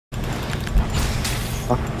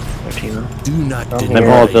my team though. Do not deny I'm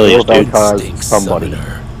all affiliates, dude. instinct Somebody.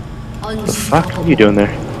 summoner. What the fuck are you doing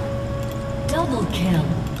there? Double kill.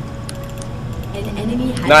 An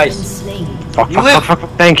enemy has Nice. been slain. Fuck, You fuck, live. fuck, fuck,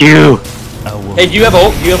 thank you! Hey, do you have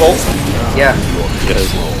ult? Do you have ult? Yeah.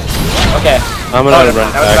 Yes. Okay. I'm gonna run that was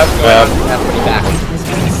back. that's pretty back.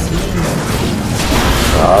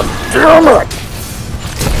 Damn it!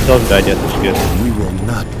 Still haven't died yet, that's good. We will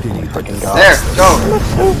not pity the There, go.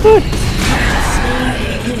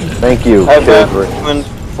 Thank you. I have Delivery. 1,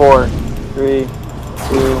 4, 3,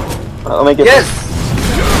 2. Let me get Yes.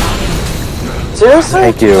 this. Seriously?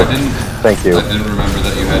 Thank you. Thank you. I didn't remember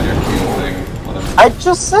that you had your cue thing. Whatever. I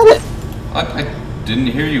just said it. I didn't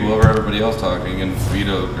hear you over everybody else talking, and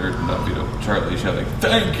Vito, or not Vito, Charlie shouting,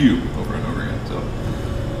 "Thank you!" over and over again, so...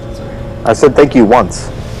 Sorry. I said thank you once.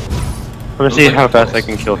 I'm gonna see how fast I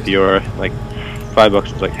can kill Fiora. Like, $5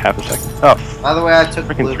 is like half a second. Oh, By the way, I took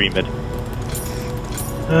freaking blue. 3 mid.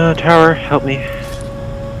 Tower, help me.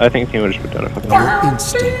 I think Timo just put down a fucking Your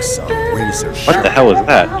instincts are razor sharp. What the hell is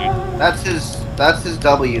that? That's his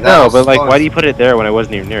W. That No, was but like, close. why do you put it there when I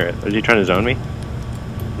wasn't even near it? Was he trying to zone me?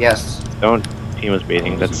 Yes. Don't. Timo's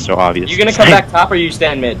baiting, that's so obvious. You gonna come back top or you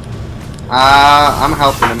stand mid? I'm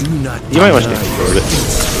helping him. Do not You might want to stay deny forward your a bit.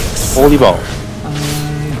 instincts. Holy ball.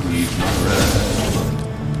 Need my rest.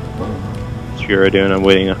 What's Fiora doing? I'm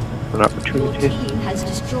waiting for an Your opportunity. team has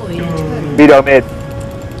destroyed a turret. Vito mid.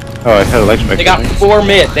 Oh, I had a leg strike. They got 4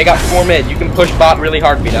 mid. They got 4 mid. You can push bot really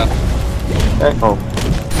hard, Vito. Oh.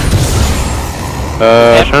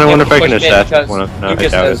 Trying to wonder if I can Push mid assassin because one of no, I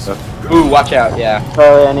Lucas doubt it has- though. Ooh, watch out, yeah.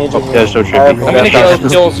 Sorry, I need you. Oh, that's so trippy. I have I'm gonna Yeah, go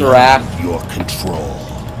kill Zaraf. Your control.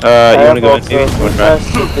 You wanna go in maybe? You wanna try? I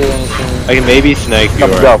can't do anything. I can maybe snag Go,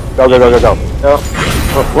 Fiora. go, go, go, go, go. No.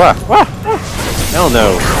 Oh, what? What? Hell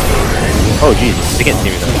no. Oh Jesus, they can't see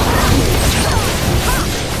me though.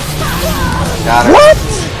 Got her. What?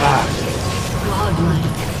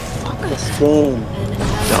 This game.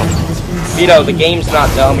 Vito, the game's not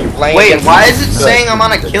dumb. You're playing. Wait, against why me. is it saying I'm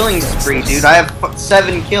on a killing spree, dude? I have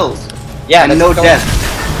 7 kills. Yeah, and that's no killing- deaths.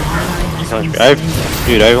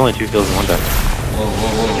 Dude, I have only 2 kills in one time. Whoa, whoa,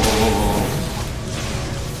 whoa, whoa,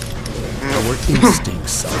 whoa, whoa. Our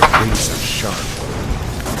instincts are razor sharp.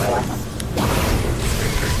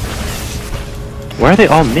 Why are they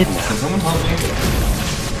all mid now? Can someone help me?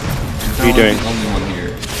 What are you doing? The only one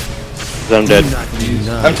here. 'Cause I'm dead. Do not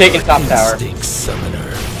deny I'm taking top your tower. instinct summoner.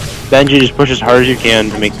 Benji, just push as hard as you can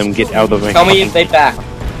to make them get out of my Tell me if they back.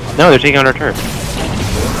 No, they're taking on our turret.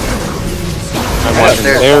 I'm know, watching.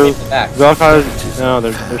 they're- They're back. Vel'Koz. No,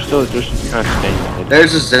 they're still just kind of staying.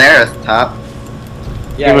 There's a Zenareth top.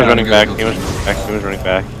 Yeah, He was yeah. running back. He was running back. He was running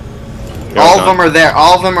back. All of them are there.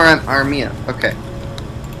 All of them are Mia. Okay.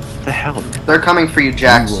 What the hell? They're coming for you, You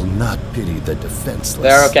Jax. will not pity the defenseless.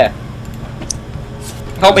 They're okay.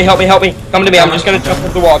 Help me, help me, help me. Come to me. I'm just gonna jump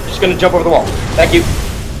over the wall. Just gonna jump over the wall. Thank you.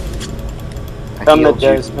 I Come mid, healed you.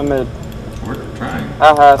 guys. Come mid. We're trying.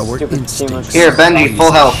 Haha, Our stupid team. instincts Here, are Benji, full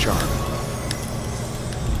razor health. sharp.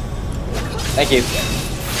 Thank you.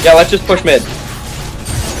 Yeah, let's just push mid.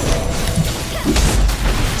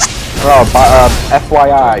 Oh,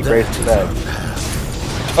 FYI, Grace is dead.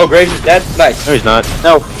 Oh, Graves is dead? Nice. No, he's not.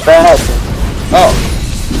 No, bad. Oh,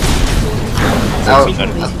 Out.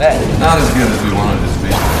 that's bad. Not as good as we wanted it to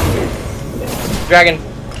be. Dragon.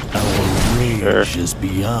 Our rage Sure. is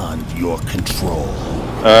beyond your control.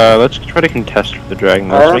 Let's try to contest for the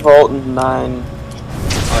dragon. I have ult in 9.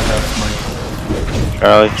 I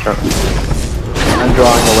have Charlie. I'm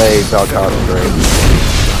drawing away Vel'Koz and Grace.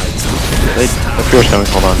 If yours coming,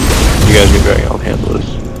 hold on. You guys get dragon. I'll handle this.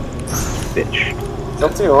 Bitch.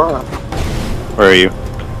 That's the aura. Where are you?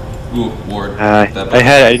 Ooh, ward. I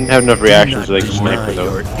didn't have enough reactions so I could snipe for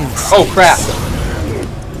those. Oh, crap.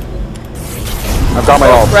 I've got my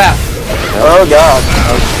Oh, ult. crap. Oh god.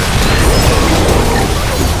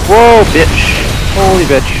 Whoa, bitch! Holy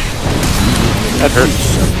bitch! That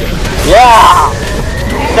hurts. Yeah!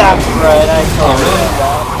 That's right, I told you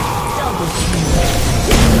that.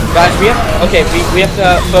 Guys, we have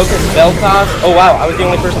to focus Vel'Koz. Oh wow, I was the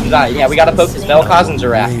only person to die. Yeah, we gotta focus Vel'Koz and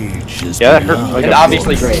Zaraf. Rage is Yeah, that hurt. beyond Like And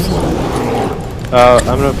obviously Graves. I'm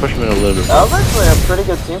gonna push him in a little bit. That was actually a pretty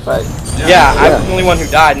good team fight. Yeah, I was the only one who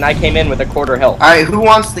died, and I came in with a quarter health. Alright, who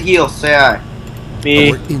wants the heal? Say aye. Me.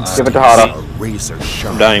 Our instincts Give it to Hada. are razor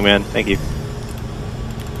sharp. I'm dying, man. Thank you.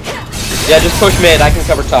 Yeah, just push mid, I can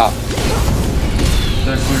cover top.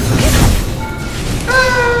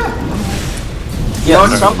 You know,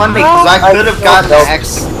 it's so funny because I could have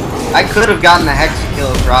gotten the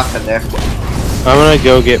Hexakill if Rock had there. I'm gonna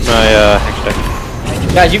go get my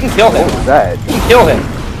Hexakill. Guys, you can kill him. What was that? You can kill him.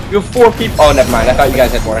 You have 4 people. Oh, never mind. I thought you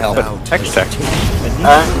guys had more health. Hexakill.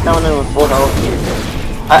 I'm coming in with full health.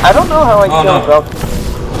 I don't know how I killed Velk.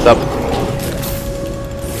 What's up?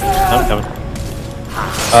 I'm coming.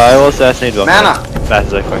 I will assassinate Velcro. Mana. Fast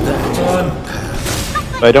as I can.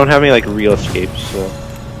 But I don't have any like real escapes, so.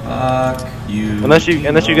 Fuck you. Unless you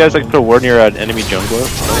guys like put a ward near an enemy jungler,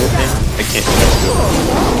 I can't do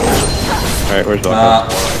that. Alright, where's Velcro? Gonna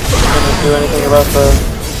do anything about the...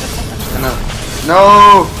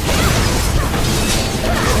 No!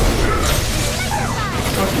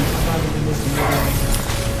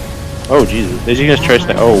 Oh Jesus! Did you guys try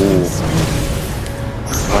to? Oh.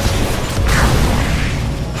 What?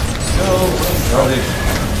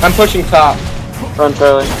 I'm pushing top. Run,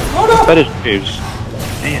 Charlie. That is caves.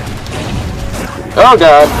 Damn. Oh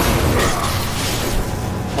god.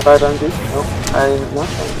 Have I done good? No, I have not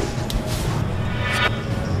done good.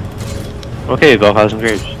 Okay, Velhausen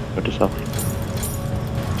Graves. Note to self.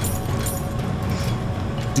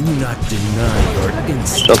 Do not deny your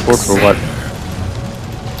instinct. Self-ward for what?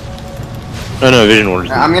 No, vision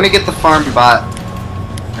warders. I'm gonna get the farm bot.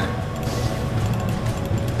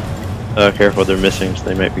 Careful, they're missing, so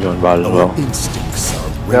they might be going bot as well. Instincts are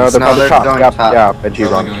No, they're No, probably they're top. going Yep, top. yeah, Benji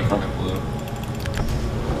Probably run. going for my blue.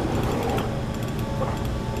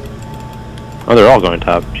 Oh, they're all going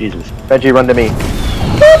top. Jesus. Benji, run to me.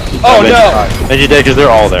 Oh no! Benji dead because they're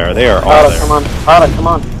all there. They are all Ada, there. come on. Ada, come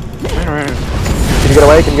on. Can you get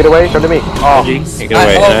away? Can you get away? Come to me. Oh, Benji, get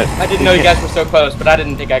away. I didn't know you guys were so close, but I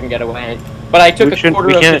didn't think I can get away. But I took a quarter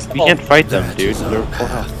we of his can't health. fight them, dude. They're full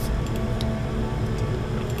health.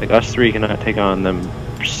 Like us 3 cannot take on them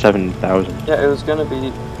 7,000. Yeah, it was gonna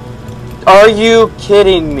be... Are you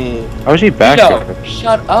kidding me? How is he back No, there?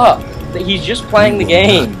 shut up. He's just playing the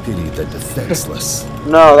game. Pity the defenseless.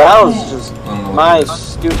 No, that was just I don't know my what to do.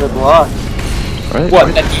 stupid luck. Right?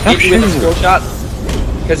 What, that he hit you with a skill shot?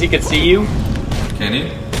 Because he could see you? Can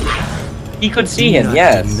he? He could see Do him, not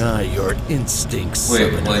yes. deny your instincts. Wait,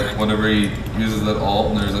 Summoner. like whenever he uses that ult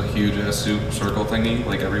and there's a huge ass soup circle thingy,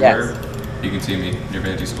 like everywhere, you can see me. Your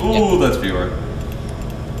Banshee's. Ooh, that's VR.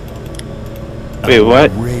 Wait, what?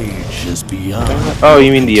 Rage is beyond. Oh,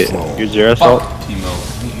 you mean the control. your Zero Assault? Fuck Timo.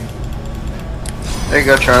 There you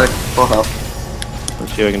go, Charlie. Full health.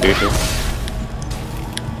 Let's see what I can do here.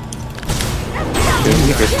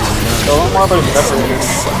 So more about separated.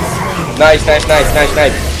 Nice.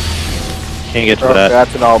 Can't get to Oh, that.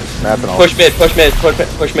 that's an ult. That's an ult. Push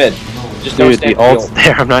mid. Just don't Dude, stand the ult's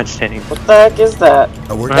there. I'm not standing. What the heck is that?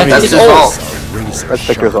 Our That's enemies his are ult. razor Let's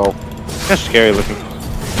pick his sharp. ult. That's scary looking.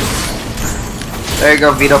 There you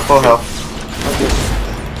go, Vito. Full health.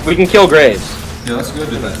 We can kill Graves. Yeah, that's good.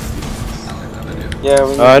 I like that idea. Yeah,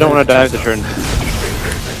 we I don't want to dive the turn.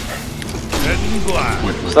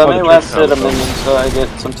 So that may last a minion, so I get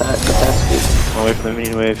some capacity. I'll wait for the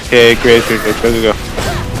minion wave. Okay, Graves, go.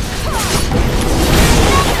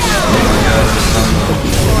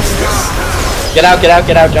 Get out,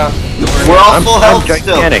 John. We're all full I'm health still.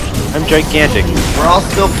 gigantic. I'm gigantic. We're all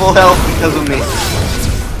still full health because of me.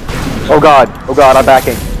 Oh god, I'm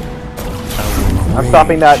backing. I'm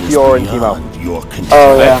stopping that Fiora and Timo. Beyond your control.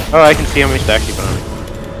 Oh yeah. Oh, I can see how many stacks you put on me.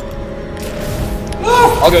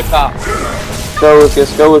 I'll go top. Go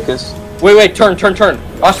Lucas. Wait, turn.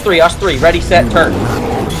 Us three. Ready, set, turn.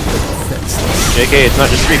 JK, it's not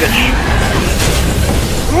just 3 bitch.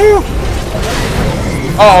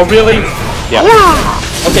 Oh, really? Yeah.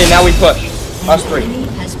 Okay, now we push. Us 3. Enemy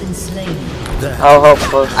has been slain. I'll help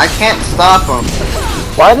push. I can't stop him.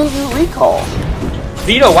 Why didn't you recall?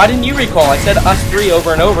 Vito, why didn't you recall? I said us 3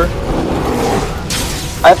 over and over.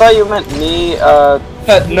 I thought you meant me,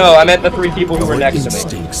 No, I meant the 3 people who were Our next to me.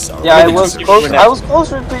 instincts are yeah, I Wait, was you closer. were I was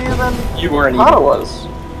closer to you than You weren't Ada even. was.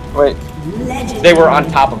 Wait, Legendary. They were on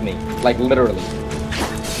top of me. Like, literally.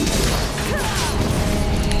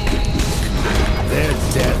 their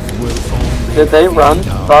death will only did they run?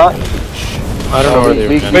 Thought? I don't know where they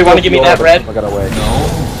were. Wait, wanna give me that red? I got away. No.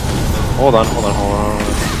 Hold on.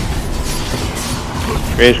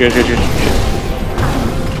 Graves. I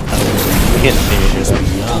can't see me here.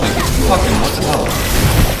 Fucking what the hell?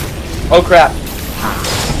 Oh, crap.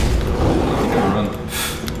 Run.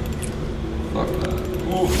 Fuck that.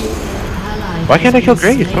 Ally Why can't I kill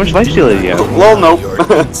Graves? How much lifesteal did he have? Well, nope. your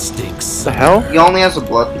instincts. What the hell? He only has a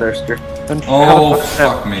bloodthirster. Then Oh, how the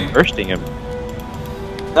fuck me. bursting him.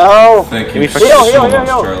 No. Thank Give me you fucking- so Heal, much,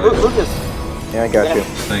 Charlie. Lucas. Yeah, I got you.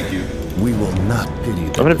 Thank you. We will not pity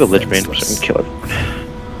the I'm gonna build Lich Bane so I defenseless. can kill it.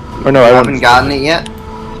 Or no, I I haven't won't. gotten it yet.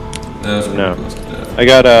 That was No. close to death. I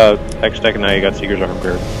got Hex Deck and now you got Seeker's Arm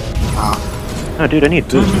Guard. Oh. Oh, dude, I need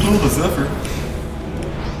Time boost. to build a Zephyr.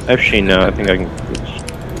 I have Sheen now. I think I can.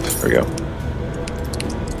 There we go.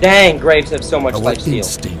 Dang, Graves have so much Our life steal.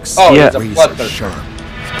 instincts Oh, Yeah. it's a razor bloodthirst. sharp.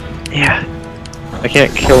 Yeah. I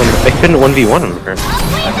can't kill him. I couldn't 1v1 him.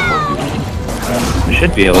 I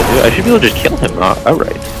should be able to. I should be able to just kill him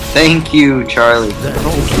outright. Thank you, Charlie.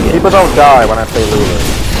 People don't die when I play Lulu.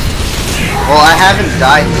 Well, I haven't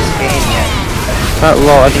died in this game yet.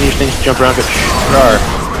 Lol, I can use things to jump around, but rar.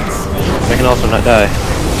 I can also not die.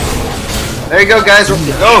 There you go, guys. Go.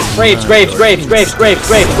 Graves.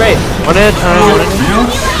 One at a time.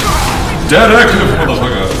 Dead active,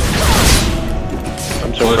 motherfucker.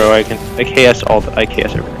 I'm so pro. I KS all. I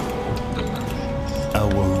KS everything.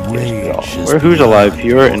 Our rage is Who's alive?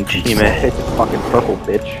 Pure and teammate. Hit this fucking purple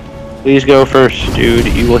bitch. Please go first, dude.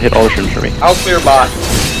 You will hit all the shrooms for me. I'll clear bot.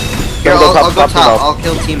 Here, Go I'll go top, top. Timo. I'll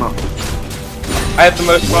kill Timo. I have the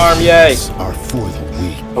most farm, yay. are for the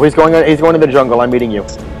weak. Oh, he's going to the jungle. I'm meeting you.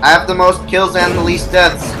 I have the most kills and the least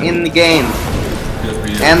deaths in the game. Good for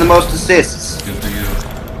you. And the most assists. Good for you.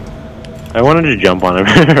 I wanted to jump on him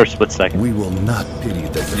for a split second. We will not pity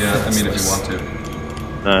the Yeah, I mean, if you defenseless. want to.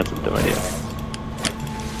 No, that's a dumb idea.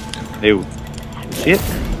 Ew. See it?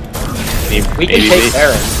 We can take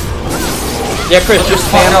Baron. Yeah, Chris, just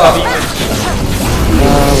spam W. Oh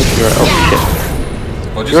shit.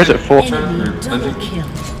 What'd you Yours say? at full. Enemy double kill.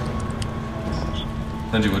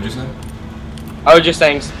 Benji, what'd you say? I was just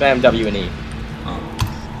saying spam W and E. Oh.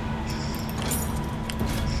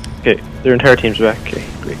 Okay, their entire team's back. Okay,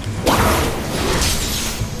 great.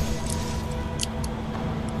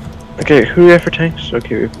 Okay, who do we have for tanks?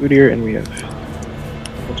 Okay, we have Bootier and we have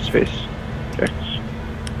what's his face? Jax.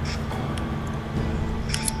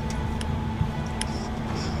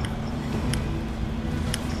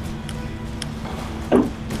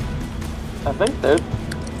 I think they're.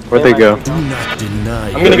 Where'd they go? Do not deny.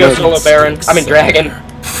 I'm gonna go solo Baron. I mean Dragon.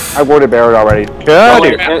 I warded Barrett already. God,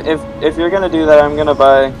 If you're gonna do that, I'm gonna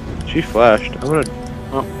buy. she flashed. I'm gonna.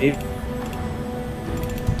 Oh.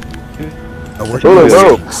 Our Lulu, move.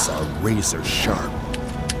 instincts are razor sharp.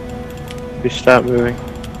 Please stop moving.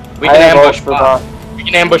 We I can have ult ambush for bot. bot. We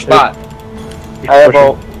can ambush bot. I have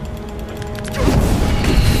ult.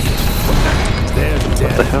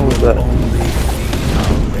 What the hell was that?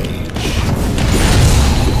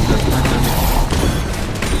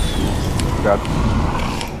 God.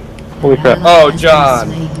 Holy crap! Oh, John.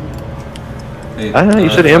 Hey, I don't know. You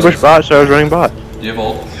said ambush bot, so I was running bot. Do you have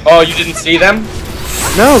ult? Oh, you didn't see them?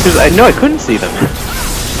 No, because I couldn't see them.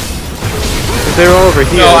 'Cause they were all over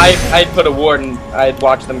here. No, I put a ward and I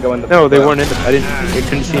watched them go in the. No, they weren't in the. I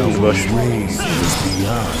couldn't see them in the bush. Rage is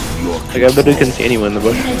beyond your Like I literally couldn't see anyone in the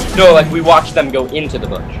bush. No, like we watched them go into the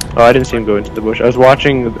bush. Oh, I didn't see him go into the bush. I was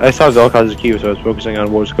watching. I saw Vel'Koz's Q, so I was focusing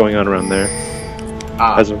on what was going on around there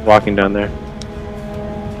Ah. as I was walking down there.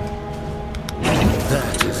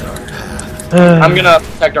 That is our path. I'm gonna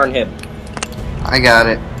protect our inhib. I got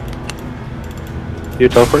it. You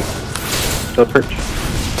teleport? Teleport?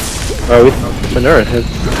 Oh, we Manura has.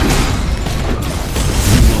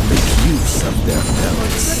 Make use of their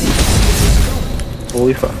bellies.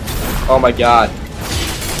 Holy fuck! Oh my god.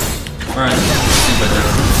 Alright.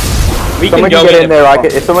 We Someone can can go get in there. Oh.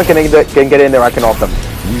 If someone can get in there, I can ult them.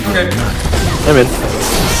 Okay. I'm in.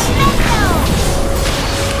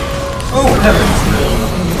 Oh,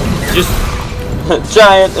 heavens. Just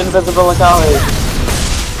Giant invisible Akali.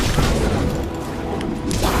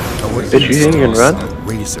 Our Bitch, you think you can run? instincts are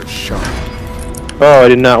razor sharp. Oh, I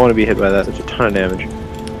did not want to be hit by that. That's a ton of damage.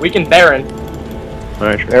 we can Baron.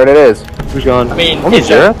 Alright, sure. There it is. Who's gone? I mean, only it's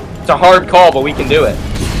zero? it's a hard call, but we can do it.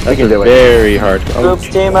 I can do it. Very hard. Oh, Boop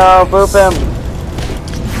Timo, boop him.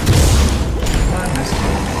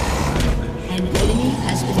 An enemy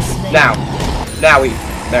has been slain. Now we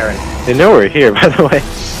Baron. they know we're here, by the way.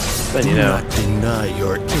 Then you Do know. not deny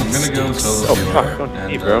your I'm gonna go instincts. solo. Oh healer, fuck! Don't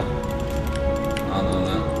and, hit me, bro. Oh,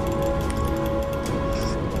 no.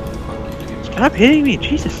 Fuck you, dude. Stop hitting me,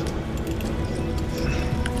 Jesus!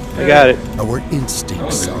 I got it. Our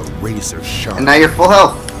instincts Oh, are razor sharp. And now you're full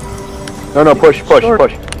health. No, push.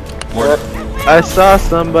 Ward. I saw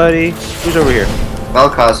somebody. Who's over here?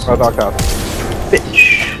 Vel'Koz. Oh, knocked out.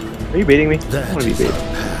 Bitch! Are you baiting me? I That want to be is baited. our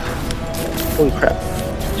path. Holy crap!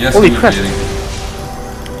 Yes, Holy I'm crap. invading.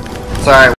 Sorry.